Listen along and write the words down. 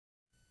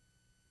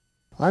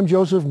I'm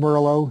Joseph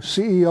Merlo,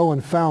 CEO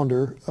and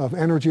founder of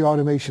Energy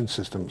Automation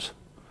Systems.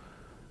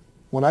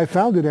 When I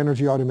founded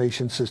Energy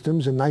Automation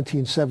Systems in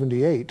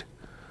 1978,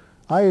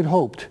 I had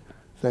hoped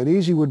that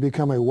EASI would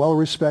become a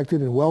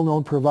well-respected and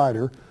well-known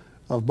provider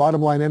of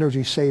bottom-line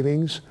energy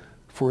savings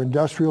for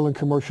industrial and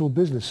commercial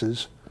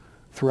businesses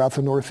throughout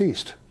the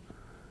Northeast.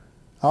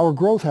 Our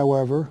growth,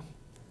 however,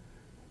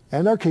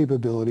 and our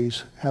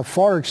capabilities have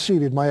far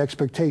exceeded my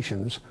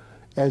expectations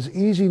as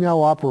EASI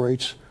now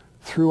operates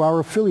through our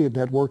affiliate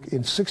network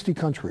in 60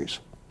 countries.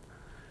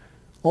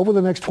 Over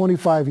the next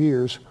 25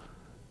 years,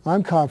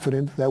 I'm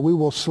confident that we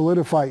will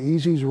solidify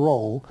EASI's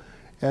role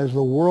as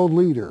the world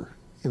leader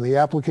in the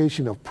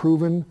application of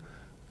proven,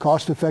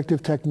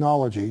 cost-effective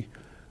technology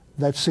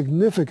that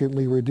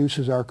significantly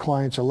reduces our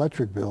clients'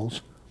 electric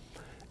bills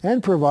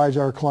and provides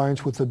our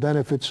clients with the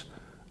benefits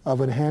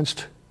of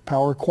enhanced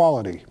power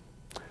quality.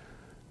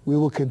 We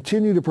will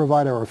continue to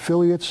provide our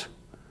affiliates,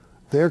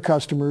 their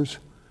customers,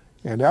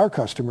 and our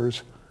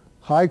customers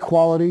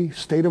high-quality,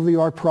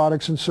 state-of-the-art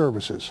products and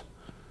services.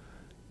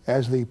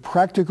 As the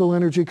practical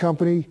energy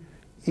company,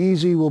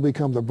 EASI will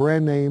become the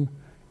brand name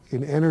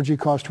in energy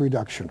cost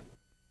reduction.